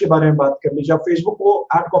टूल्स के बारे में बात कर लीजिए, आप फेसबुक को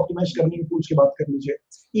ऐड को ऑप्टिमाइज करने के टूल्स की बात कर लीजिए,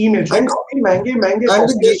 ईमेल, काफी महंगे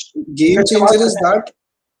गेम चेंजर इज दैट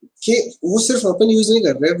कि वो सिर्फ अपन यूज नहीं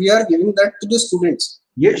कर रहे, we are giving that to the students.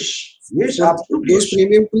 Yes, absolutely. Those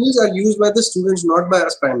premium tools are used by the students, not by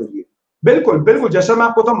us primarily. बिल्कुल बिल्कुल, जैसा मैं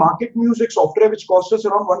आपको बताऊं, मार्केट म्यूज एक software which cost us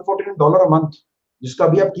around $114 a month, जिसका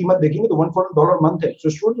भी आप कीमत देखेंगे तो $114 मंथ है। सो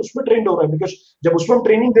स्टूडेंट उसमें ट्रेंड हो रहा है, बिकॉज जब उसमें हम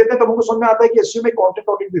ट्रेनिंग देते हैं तब हमको समझ में आता है कि एसईओ में कंटेंट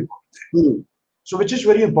ऑडिट भी इम्पोर्टेंट है। So which is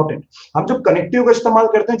very important. हम जब कनेक्टिव का इस्तेमाल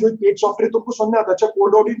करते हैं जो एक पेड सॉफ्टवेयर, तो हमको समझ में आता है अच्छा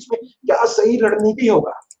कोल्ड ऑडियंस में क्या सही रणनीति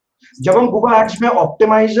होगा। जब हम गूगल एड्स में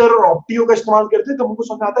ऑप्टिमाइजर और ऑप्टियो का इस्तेमाल करते हैं तो हमको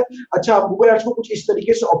समझ में आता है अच्छा गूगल एड्स को कुछ इस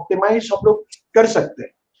तरीके से ऑप्टिमाइज हम लोग कर सकते हैं।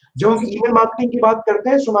 जब हम ईमेल मार्केटिंग की बात करते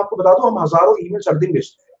हैं, तो मैं आपको बता दूं हम हजारों ईमेल हर दिन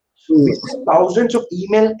भेजते हैं, thousands of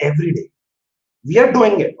email every day, we are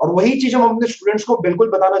doing it. और वही चीज हम अपने स्टूडेंट्स को बिल्कुल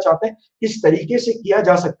बताना चाहते हैं किस तरीके से किया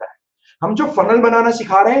जा सकता है। हम जो फनल बनाना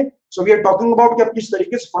सिखा रहे हैं, so we are talking about कि आप किस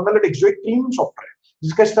तरीके से फनल एट एक्सो एक प्रीमियम सॉफ्टवेयर है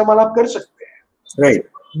जिसका इस्तेमाल आप कर सकते हैं, right,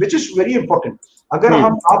 which is very important. अगर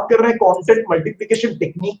हम बात कर रहे हैं कंटेंट मल्टीप्लिकेशन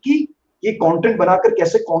टेक्निक की, ये कंटेंट बनाकर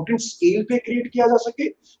कैसे कंटेंट स्केल पे क्रिएट किया जा सके,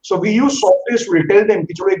 so we use softwares will tell them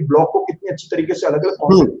कि चलो एक ब्लॉग को कितनी अच्छी तरीके से अलग-अलग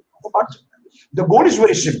कंटेंट को बांट सकते हैं। The goal is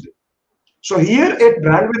very simple. So here at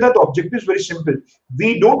BrandVeda, the objective is very simple. We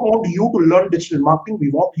don't want you to learn digital marketing. We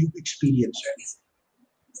want you to experience it.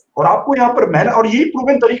 और आपको यहाँ पर मेहनत, और यही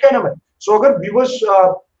प्रूवन तरीका है ना मैं। So अगर व्यूअर्स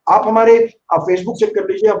आप हमारे फेसबुक चेक कर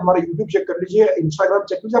लीजिए, आप हमारा यूट्यूब चेक कर लीजिए, इंस्टाग्राम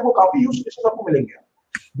चेक लीजिए, आपको काफी यूज केसेस आपको मिलेंगे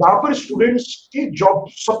जहाँ पर स्टूडेंट्स की जॉब,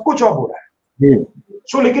 सबको जॉब हो रहा है।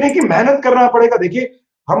 So लेकिन है कि मेहनत करना पड़ेगा। देखिए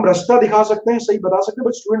हम रास्ता दिखा सकते हैं, सही बता सकते हैं,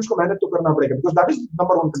 बट स्टूडेंट्स को मेहनत तो करना पड़ेगा, because that is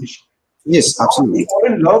number one condition. Yes, absolutely. Fall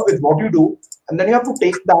in love with what you do, and then you have to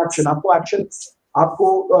take the action. आपको एक्शन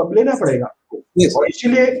लेना पड़ेगा। Yes. और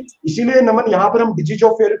इसीलिए नमन यहाँ पर हम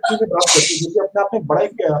डिजिजॉब फेयर की बात करते हैं, जो कि अपने आप में बड़ा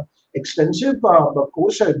एक एक्सटेंसिव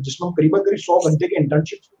कोर्स है जिसमें हम करीबन 100 घंटे के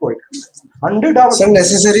इंटर्नशिप प्रोवाइड करते हैं। 100 आवर्स सर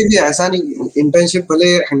नेसेसरी भी ऐसा नहीं, इंटर्नशिप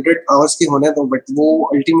भले 100 आवर्स की होने तो, बट वो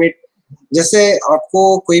अल्टीमेट, जैसे आपको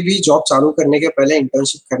कोई भी जॉब चालू करने के पहले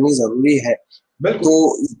इंटर्नशिप करनी जरूरी है, तो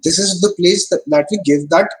this is the place that we give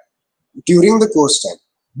that during the course time.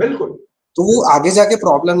 बिल्कुल, तो वो आगे जाके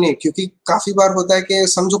प्रॉब्लम नहीं, क्योंकि काफी बार होता है कि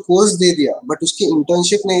समझो कोर्स दे दिया बट उसकी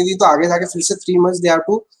इंटर्नशिप नहीं दी, तो आगे जाके फिर से 3 months they have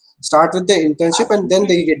to start with the internship and then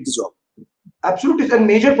they get the job. Absolutely, and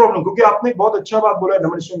major problem, क्योंकि आपने एक बहुत अच्छा बात बोला है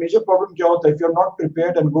नमन, इसमें मेजर प्रॉब्लम क्या होता है, if you are not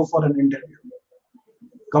prepared and go for an interview,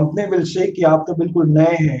 company will say कि आप तो बिल्कुल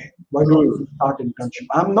नए हैं, why don't you start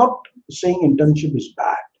internship. I am not saying internship is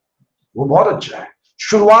bad, वो बहुत अच्छा है,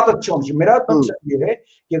 शुरुआत अच्छी होनी चाहिए। मेरा कंसेप्ट ये है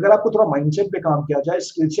कि अगर आपको थोड़ा माइंडसेट पे काम किया जाए,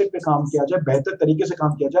 स्किल सेट पे काम किया जाए, बेहतर तरीके से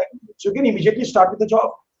काम किया जाए, so you can immediately start with the job.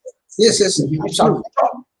 Yes yes,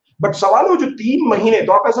 but सवाल हो जो 3 महीने,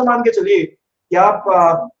 तो आप ऐसा मान के चलिए कि आप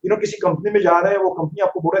किसी कंपनी में जा रहे हैं, वो कंपनी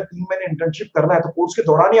आपको बोल रहा है 3 महीने इंटर्नशिप करना है, तो कोर्स के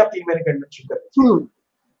दौरान ही आप 3 महीने का इंटर्नशिप करें।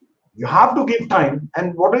 You have to give time,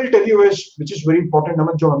 and what I'll tell you is, which is very important,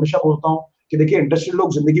 नमन, जो हमेशा बोलता हूँ कि देखिए इंटरेस्टेड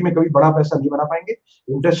लोग जिंदगी में कभी बड़ा पैसा नहीं बना पाएंगे।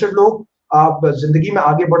 इंटरेस्टेड लोग, आप जिंदगी में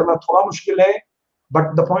आगे बढ़ना थोड़ा मुश्किल है,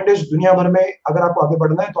 बट द पॉइंट इज दुनिया भर में अगर आपको आगे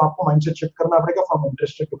बढ़ना है तो आपको माइंडसेट शिफ्ट करना पड़ेगा from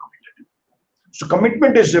interested to committed. So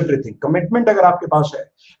commitment is everything. Commitment अगर आपके पास है,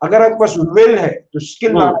 अगर आपके पास विल है, तो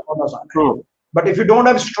स्किल लाना बहुत आसान है, but if you don't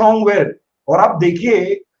have strong will, और आप देखिए,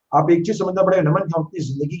 आप एक चीज समझना पड़ेगा नमन, हम अपनी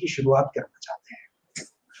जिंदगी की शुरुआत करना चाहते हैं,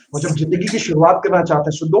 और जब जिंदगी की शुरुआत करना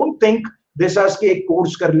चाहते हैं, so don't think this as के एक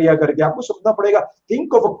कोर्स कर लिया करके, आपको समझना पड़ेगा,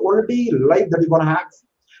 think of a quality life that you gonna have.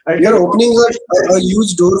 You're opening a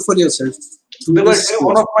huge door for yourself.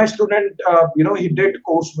 One of my student, he did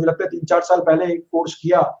course, मुझे लगता है 3-4 साल पहले एक कोर्स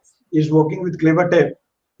किया, is working with Clevertap.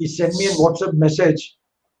 He sent me a WhatsApp message,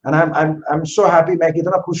 and I'm so happy, मैं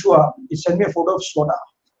कितना खुश हुआ। He sent me a photo of Skoda.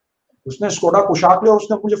 उसने स्कोडा पोशाक लिया,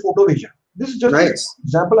 उसने मुझे फोटो भेजा। This is just an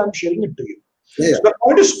example, I'm sharing it to you. So the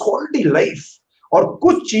point is quality life, और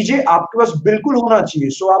कुछ चीजें आपके पास बिल्कुल होना चाहिए।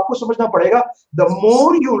 सो आपको समझना पड़ेगा, the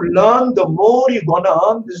more you learn, the more you gonna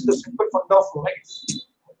earn. This is the simple fund of life.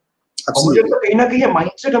 और मुझे तो कहीं ना कहीं ये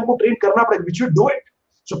माइंडसेट हमको ट्रेन करना पड़ेगा, which you do it.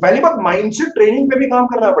 सो पहली बात, माइंडसेट ट्रेनिंग पे भी काम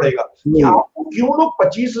करना पड़ेगा कि आपको क्यों लोग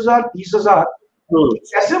 25,000 30,000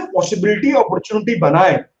 कैसे पॉसिबिलिटी अपॉर्चुनिटी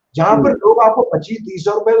बनाए जहां पर लोग आपको 25-30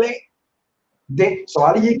 रुपए ले।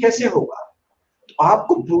 सवाल ये कैसे होगा?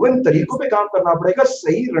 आपको प्रूवन तरीकों पे काम करना पड़ेगा,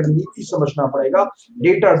 सही रणनीति समझना पड़ेगा,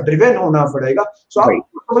 डेटा ड्रिवन होना पड़ेगा। सो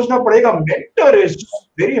आपको समझना पड़ेगा mentor is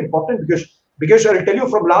very important, because I'll tell you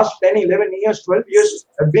from last 10 11 years 12 years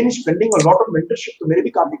I've been spending a lot of mentorship। तो मेरे भी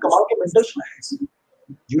काफी कमाल के मेंटर्स हैं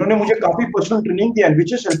जिन्होंने मुझे काफी पर्सनल ट्रेनिंग दिया,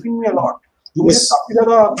 which is helping me a lot, जो मुझे काफी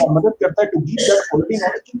ज्यादा मदद करता है to give that quality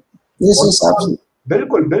knowledge। Yes, absolutely.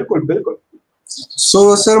 बिल्कुल बिल्कुल बिल्कुल। So,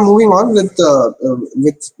 sir, moving on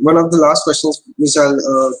with one of the last questions which I'll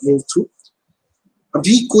move through.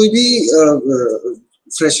 अभी कोई भी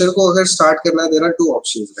fresher को अगर start करना है, there are 2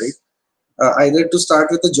 options, right? Either to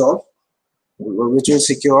start with a job, which will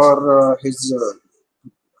secure his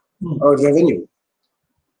revenue,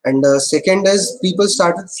 And second is people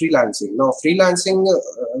started freelancing. Now, freelancing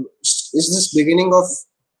is this beginning of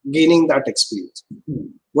gaining that experience.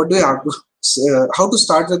 What do you have to how to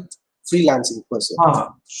start with freelancing per se?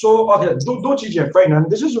 So okay, दो चीजें fine, and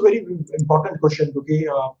this is a very important question क्योंकि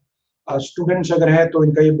students अगर है तो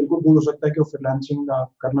इनका ये बिल्कुल भूल हो सकता है कि वो फ्रीलांसिंग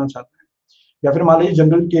करना चाहते हैं, या फिर मान लीजिए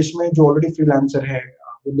जनरल केस में जो ऑलरेडी फ्रीलांसर है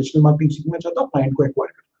वो डिजिटल मार्केटिंग सीखना चाहता है, क्लाइंट को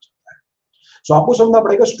एक्वायर करना चाहता है. सो आपको समझना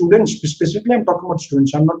पड़ेगा students specifically, I am talking about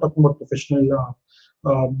students, I am not talking about professional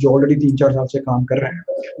जो ऑलरेडी 3-4 साल से काम कर रहे हैं.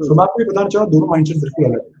 सो मैं आपको ये बताना चाहूँ दोनों माइंडसेट बिल्कुल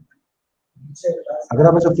अलग है. अगर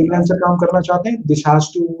आप ऐसा फ्रीलांसर काम करना चाहते हैं, this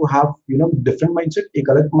has to have different mindset. एक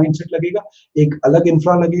अलग माइंडसेट लगेगा, एक अलग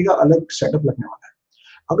इंफ्रा लगेगा, अलग सेटअप लगने वाला है.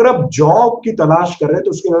 अगर आप जॉब की तलाश कर रहे हैं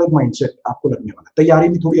तो उसके अलग माइंडसेट आपको लगने वाला है, तैयारी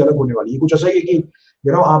भी थोड़ी अलग होने वाली है. कुछ ऐसा ही है कि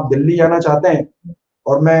आप दिल्ली जाना चाहते हैं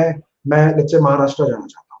और मैं लेट्स से महाराष्ट्र जाना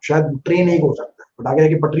चाहता हूँ, शायद ट्रेन एक हो सकता है, बट आगे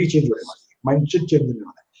जाके पटरी चेंज होने वाली है, माइंडसेट चेंज होने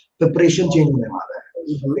वाला है, प्रिपरेशन चेंज होने वाला है.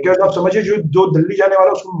 बिकॉज आप समझिए जो दिल्ली जाने वाला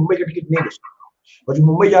है उसको मुंबई की टिकट नहीं दे सकता, और जो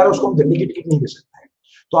मुंबई जा रहा है उसको हम दिल्ली की टिकट नहीं दे सकते हैं.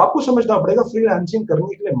 तो आपको समझना पड़ेगा फ्रीलांसिंग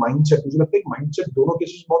करने के लिए माइंडसेट. मुझे लगता है कि माइंडसेट दोनों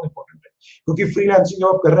केसेस बहुत इंपॉर्टेंट है, क्योंकि फ्रीलांसिंग जब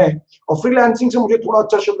आप कर रहे हैं, और फ्रीलांसिंग से मुझे थोड़ा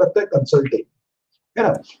अच्छा शब्द लगता है कंसल्टिंग, है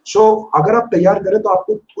ना. सो अगर आप तैयार करें तो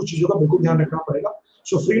आपको कुछ चीजों का बिल्कुल ध्यान रखना पड़ेगा.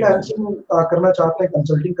 सो फ्रीलांसिंग करना चाहते हैं,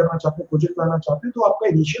 कंसल्टिंग करना चाहते हैं, प्रोजेक्ट लाना चाहते हैं, तो आपका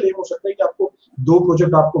इनिशियल एम हो सकता है कि आपको 2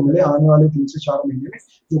 प्रोजेक्ट आपको मिले आने वाले 3 से 4 महीने में,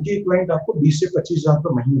 क्योंकि क्लाइंट आपको 20 से 25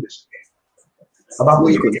 हजार महीने दे सकते हैं. अब आपको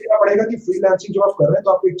ये भी देखना पड़ेगा कि फ्रीलांसिंग जब आप कर रहे हैं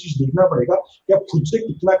तो आपको एक चीज देखना पड़ेगा कि आप खुद से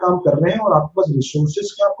कितना काम कर रहे हैं और आपके पास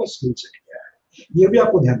रिसोर्सेज क्या, आपका स्किल सेट क्या है, ये भी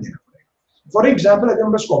आपको ध्यान देना पड़ेगा. फॉर एग्जाम्पल, अगर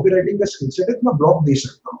मेरे पास कॉपी राइटिंग का स्किल सेट है तो मैं ब्लॉग दे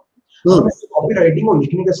सकता हूँ. कॉपी राइटिंग और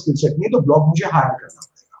लिखने का स्किल सेट नहीं है तो ब्लॉग मुझे हायर करना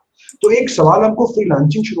पड़ेगा. तो एक सवाल हमको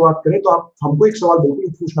फ्रीलांसिंग शुरुआत करें तो आप हमको एक सवाल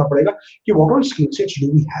बिल्कुल पूछना पड़ेगा कि what all skill sets do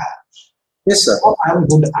we have, yes sir, what I am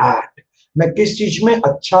good at, मैं किस चीज में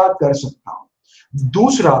अच्छा कर सकता हूँ.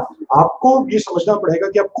 दूसरा, आपको ये समझना पड़ेगा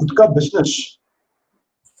कि आप खुद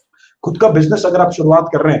का बिजनेस अगर आप शुरुआत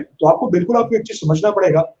कर रहे हैं तो आपको एक चीज समझना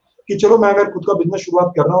पड़ेगा कि चलो मैं अगर खुद का बिजनेस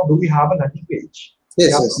शुरुआत कर रहा हूँ, do we have a landing page,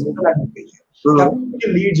 क्या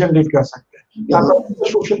लीड जनरेट कर सकते हैं, क्या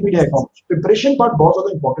social media account. Preparation part बहुत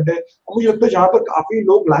ज्यादा इंपॉर्टेंट है और मुझे लगता है जहां पर काफी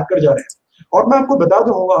लोग लैग कर जा रहे हैं. और मैं आपको बता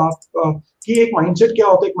दूंगा कि एक माइंडसेट क्या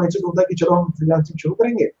होता है. एक माइंडसेट होता है कि चलो हम फ्रीलांसिंग शुरू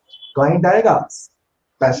करेंगे, क्लाइंट आएगा,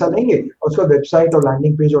 पैसा लेंगे और उसका वेबसाइट और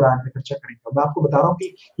लैंडिंग पेज और एड पे खर्चा करेंगे. मैं आपको बता रहा हूँ कि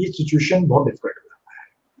ये सिचुएशन बहुत डिफिकल्ट हो जाता है,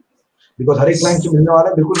 बिकॉज हर एक क्लाइंट से मिलने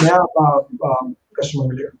वाला बिल्कुल नया कस्टमर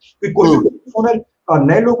मिलेगा. क्योंकि कोई भी ओनर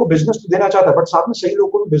नए लोगों को बिजनेस तो देना चाहता है, बट साथ में सही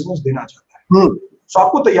लोगों को भी बिजनेस देना चाहता है. तो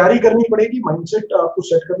आपको तैयारी करनी पड़ेगी, माइंडसेट आपको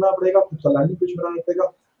सेट करना पड़ेगा, खुद का लैंडिंग पेज बनाना पड़ेगा,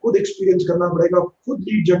 खुद एक्सपीरियंस करना पड़ेगा, खुद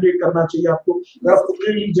लीड जनरेट करना चाहिए आपको. अगर आप खुद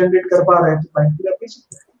लीड जनरेट कर पा रहे हैं तो क्लाइंट के लिए आप कर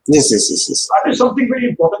सकते हैं. That is something very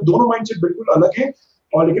important. दोनों माइंडसेट बिल्कुल अलग है,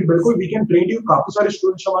 और लेकिन बिल्कुल वी कैन ट्रेन यू. काफी सारे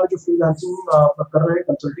स्टूडेंट्स हमारे जो फ्रीलांसिंग कर रहे हैं,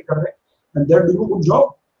 कंसल्टिंग कर रहे हैं, and they are doing a good job.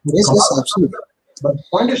 But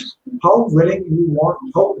point is how willing you want,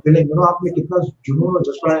 how willing आप में कितना जुनून और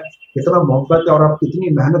जज्बा है, कितना मोहब्बत है, और आप कितनी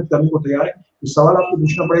मेहनत करने को तैयार है. ये सवाल आपको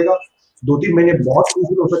पूछना पड़ेगा. 2-3 महीने बहुत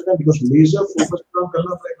मुश्किल हो सकते हैं, बिकॉज लेजर फोकस काम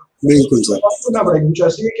करना पड़ेगा. बिल्कुल सर, करना पड़ेगा. कुछ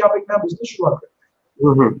ऐसी है कि आप एक नया बिजनेस शुरुआत करते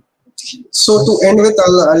हैं. So to end with,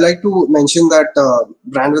 I'd like to mention that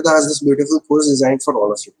Brandwidha has this beautiful course designed for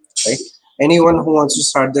all of you, right? Anyone who wants to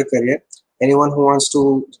start their career, anyone who wants to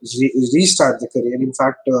restart the career, in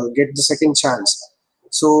fact, get the second chance.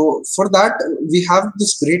 So for that, we have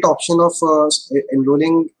this great option of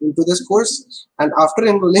enrolling into this course, and after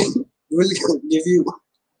enrolling, we'll give you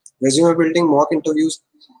resume building, mock interviews,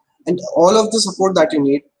 and all of the support that you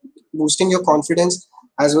need, boosting your confidence,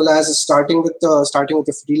 as well as starting with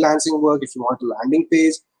the freelancing work. If you want a landing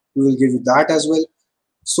page, we will give you that as well.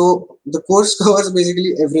 So the course covers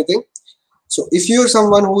basically everything. So if you're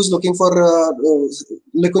someone who's looking for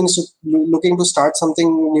looking to start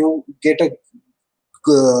something new, get a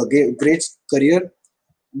great career,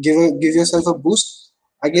 give yourself a boost,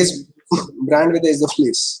 I guess Brandwidha is the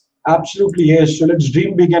place. Absolutely, yes. So let's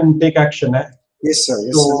dream big and take action. Yes sir,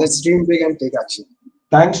 yes sir. Let's dream big and take action.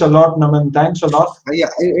 Thanks a lot, Naman. Thanks a lot. Yeah,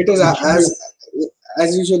 it is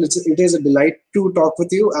as usual. It is a delight to talk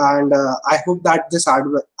with you, and I hope that this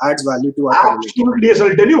adds value to our community. Absolutely, yes.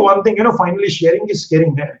 I'll tell you one thing. Finally, sharing is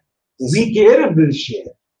caring. Yes. We care and we'll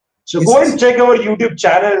share. So go and check our YouTube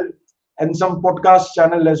channel and some podcast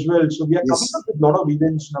channel as well. So we are coming up with a lot of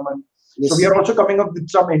events, Naman. Yes. So we are also coming up with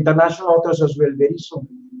some international authors as well very soon.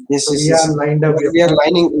 Yes, so we are lined up. We are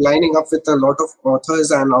lining up with a lot of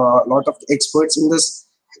authors and a lot of experts in this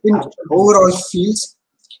overall fields.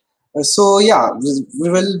 So yeah, we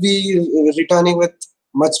will be returning with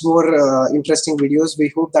much more interesting videos.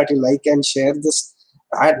 We hope that you like and share this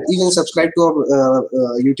and even subscribe to our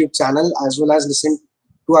YouTube channel as well as listen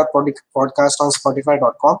to our podcast on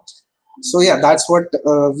Spotify.com. So yeah, that's what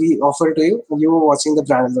we offer to you. You were watching the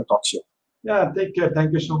Brand Talk Show. Yeah, take care.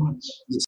 Thank you so much. Yes.